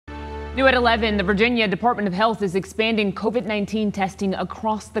New at 11, the Virginia Department of Health is expanding COVID-19 testing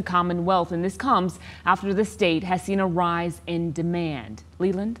across the Commonwealth, and this comes after the state has seen a rise in demand.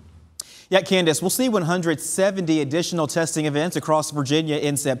 Leland? Yeah, Candace, we'll see 170 additional testing events across Virginia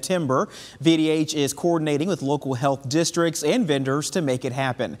in September. VDH is coordinating with local health districts and vendors to make it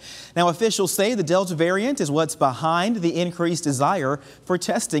happen. Now, officials say the Delta variant is what's behind the increased desire for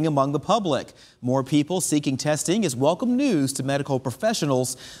testing among the public. More people seeking testing is welcome news to medical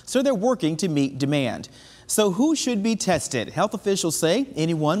professionals, so they're working to meet demand. So who should be tested? Health officials say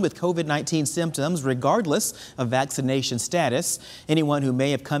anyone with COVID-19 symptoms, regardless of vaccination status, anyone who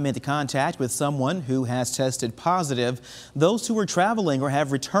may have come into contact with someone who has tested positive, those who are traveling or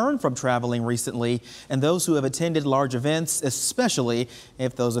have returned from traveling recently, and those who have attended large events, especially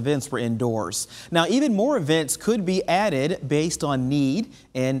if those events were indoors. Now, even more events could be added based on need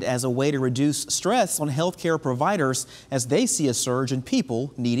and as a way to reduce stress on healthcare providers as they see a surge in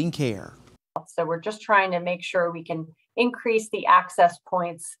people needing care. So we're just trying to make sure we can increase the access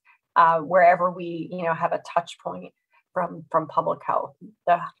points wherever we, have a touch point from public health.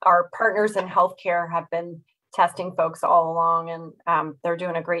 Our partners in healthcare have been testing folks all along, and they're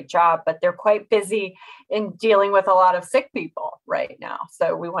doing a great job, but they're quite busy in dealing with a lot of sick people right now.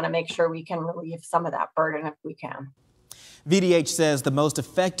 So we want to make sure we can relieve some of that burden if we can. VDH says the most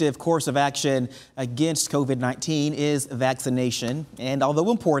effective course of action against COVID-19 is vaccination. And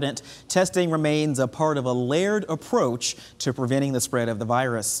although important, testing remains a part of a layered approach to preventing the spread of the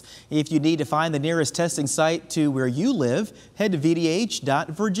virus. If you need to find the nearest testing site to where you live, head to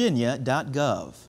vdh.virginia.gov.